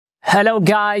Hello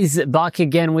guys, back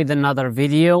again with another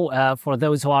video. For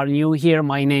those who are new here,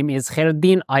 my name is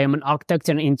Khairuddin. I am an architect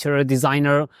and interior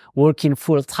designer working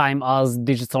full-time as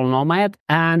digital nomad,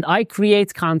 and I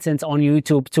create content on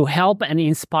YouTube to help and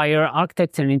inspire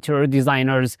architects and interior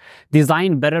designers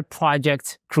design better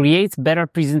projects, create better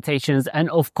presentations, and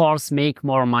of course make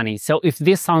more money. So if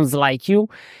this sounds like you,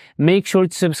 make sure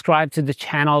to subscribe to the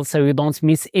channel so you don't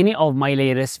miss any of my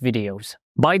latest videos.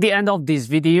 By the end of this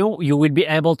video, you will be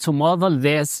able to model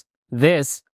this,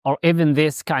 or even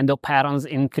this kind of patterns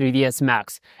in 3ds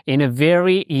Max in a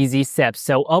very easy step.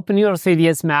 So open your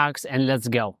 3ds Max and let's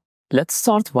go. Let's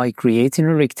start by creating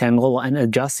a rectangle and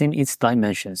adjusting its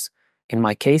dimensions. In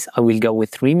my case, I will go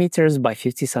with 3 meters by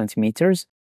 50 centimeters.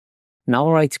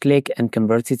 Now right click and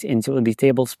convert it into a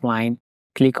editable spline.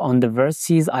 Click on the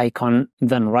vertices icon,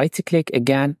 then right click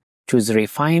again, choose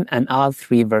refine and add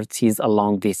 3 vertices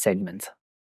along this segment.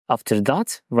 After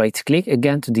that, right-click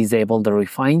again to disable the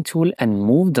Refine tool and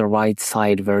move the right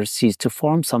side vertices to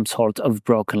form some sort of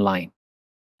broken line.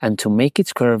 And to make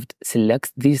it curved,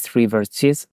 select these 3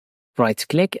 vertices,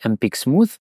 right-click and pick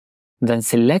Smooth, then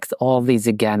select all these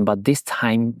again, but this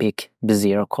time pick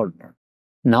Bezier corner.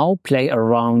 Now play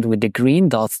around with the green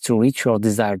dots to reach your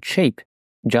desired shape.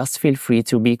 Just feel free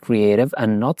to be creative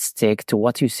and not stick to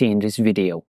what you see in this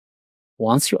video.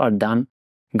 Once you are done,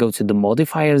 go to the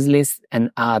modifiers list and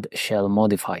add shell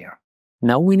modifier.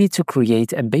 Now we need to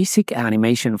create a basic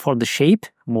animation for the shape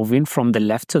moving from the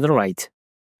left to the right.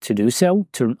 To do so,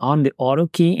 turn on the auto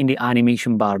key in the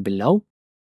animation bar below.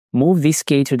 Move this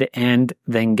key to the end,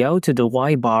 then go to the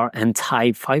Y bar and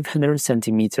type 500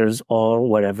 centimeters or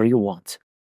whatever you want.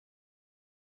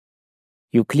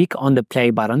 You click on the play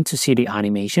button to see the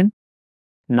animation.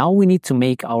 Now we need to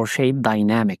make our shape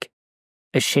dynamic.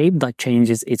 A shape that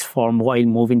changes its form while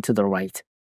moving to the right.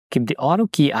 Keep the auto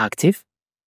key active,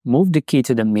 move the key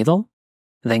to the middle,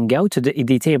 then go to the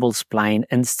editable spline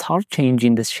and start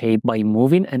changing the shape by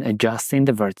moving and adjusting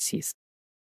the vertices.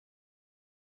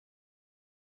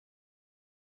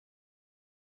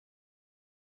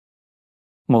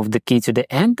 Move the key to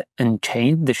the end and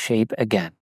change the shape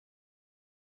again.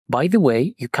 By the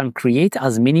way, you can create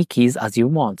as many keys as you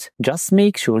want. Just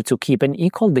make sure to keep an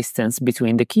equal distance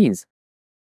between the keys.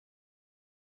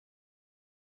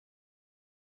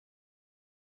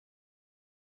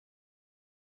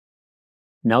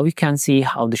 Now you can see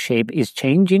how the shape is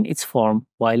changing its form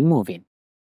while moving.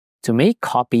 To make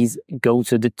copies, go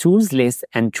to the Tools list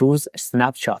and choose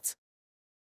Snapshot.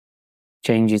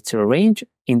 Change it to Arrange,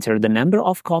 enter the number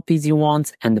of copies you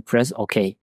want and press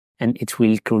OK, and it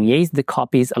will create the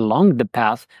copies along the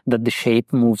path that the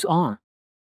shape moves on.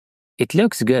 It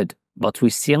looks good, but we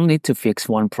still need to fix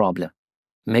one problem.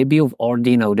 Maybe you've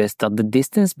already noticed that the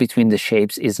distance between the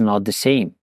shapes is not the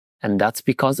same. And that's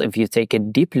because if you take a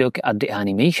deep look at the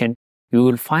animation, you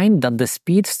will find that the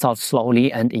speed starts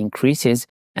slowly and increases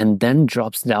and then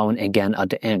drops down again at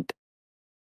the end.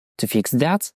 To fix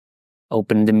that,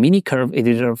 open the mini curve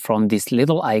editor from this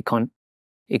little icon,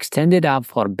 extend it up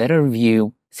for a better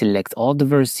view, select all the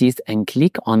vertices and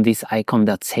click on this icon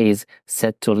that says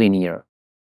Set to Linear.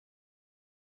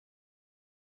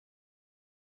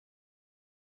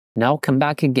 Now come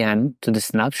back again to the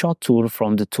snapshot tool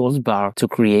from the tools bar to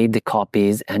create the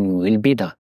copies and you will be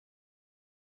done.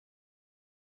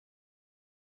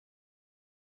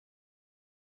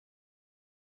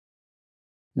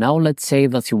 Now let's say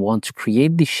that you want to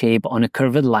create the shape on a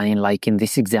curved line like in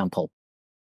this example.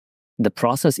 The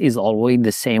process is always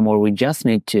the same where we just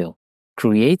need to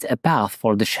create a path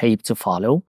for the shape to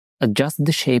follow, adjust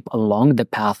the shape along the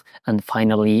path, and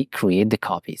finally create the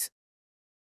copies.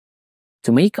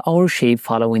 To make our shape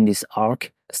follow in this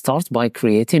arc, start by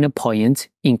creating a point,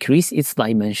 increase its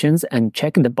dimensions, and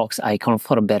check the box icon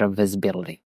for better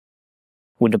visibility.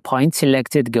 With the point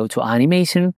selected, go to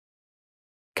Animation,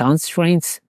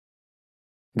 Constraints,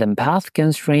 then Path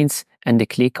Constraints, and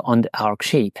click on the arc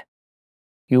shape.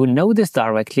 You will notice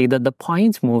directly that the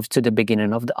point moves to the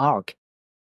beginning of the arc.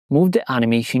 Move the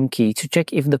animation key to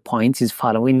check if the point is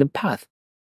following the path.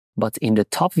 But in the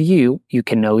top view, you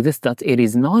can notice that it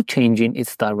is not changing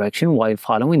its direction while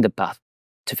following the path.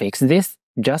 To fix this,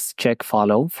 just check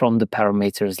Follow from the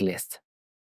Parameters list.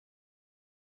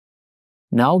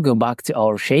 Now go back to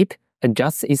our shape,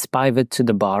 adjust its pivot to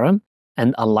the bottom,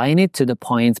 and align it to the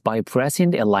point by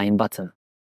pressing the Align button.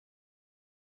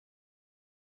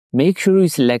 Make sure you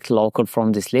select Local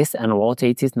from this list and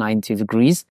rotate it 90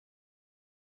 degrees.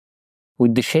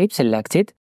 With the shape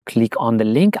selected, click on the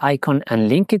link icon and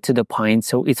link it to the point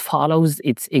so it follows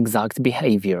its exact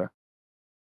behavior.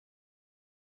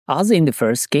 As in the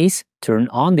first case, turn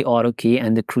on the auto key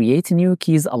and create new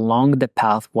keys along the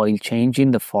path while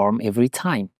changing the form every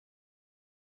time.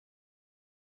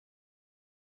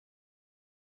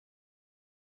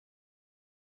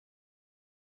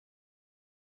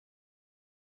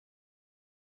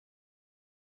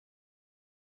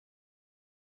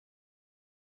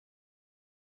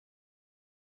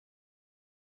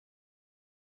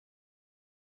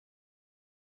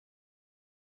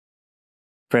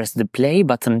 Press the play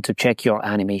button to check your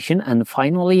animation, and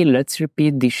finally, let's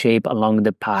repeat the shape along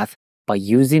the path by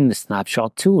using the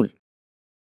snapshot tool.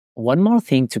 One more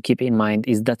thing to keep in mind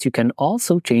is that you can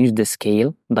also change the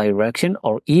scale, direction,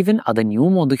 or even add a new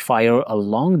modifier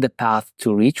along the path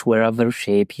to reach wherever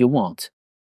shape you want.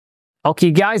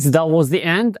 Okay guys, that was the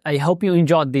end. I hope you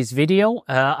enjoyed this video.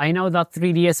 I know that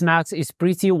 3ds Max is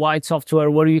pretty wide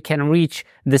software where you can reach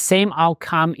the same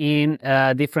outcome in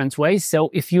different ways.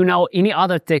 So if you know any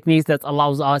other techniques that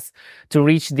allows us to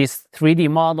reach this 3D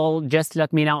model, just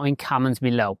let me know in comments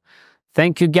below.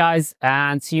 Thank you guys,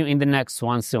 and see you in the next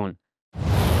one soon.